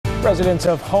Residents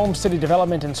of Home City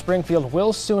Development in Springfield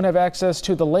will soon have access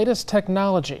to the latest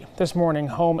technology. This morning,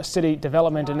 Home City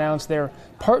Development announced their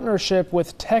partnership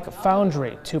with Tech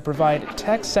Foundry to provide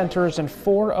tech centers in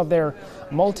 4 of their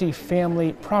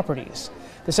multi-family properties.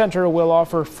 The center will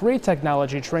offer free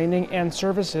technology training and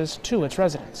services to its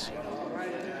residents.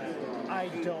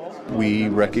 We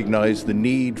recognize the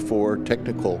need for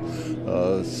technical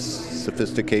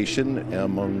sophistication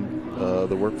among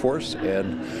the workforce,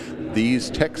 and these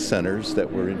tech centers that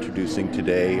we're introducing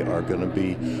today are going to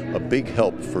be a big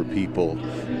help for people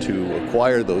to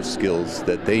acquire those skills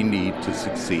that they need to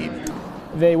succeed.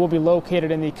 They will be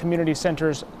located in the community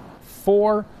center's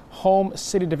 4 Home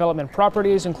City Development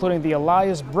properties, including the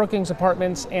Elias Brookings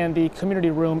Apartments and the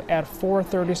community room at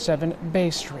 437 Bay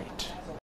Street.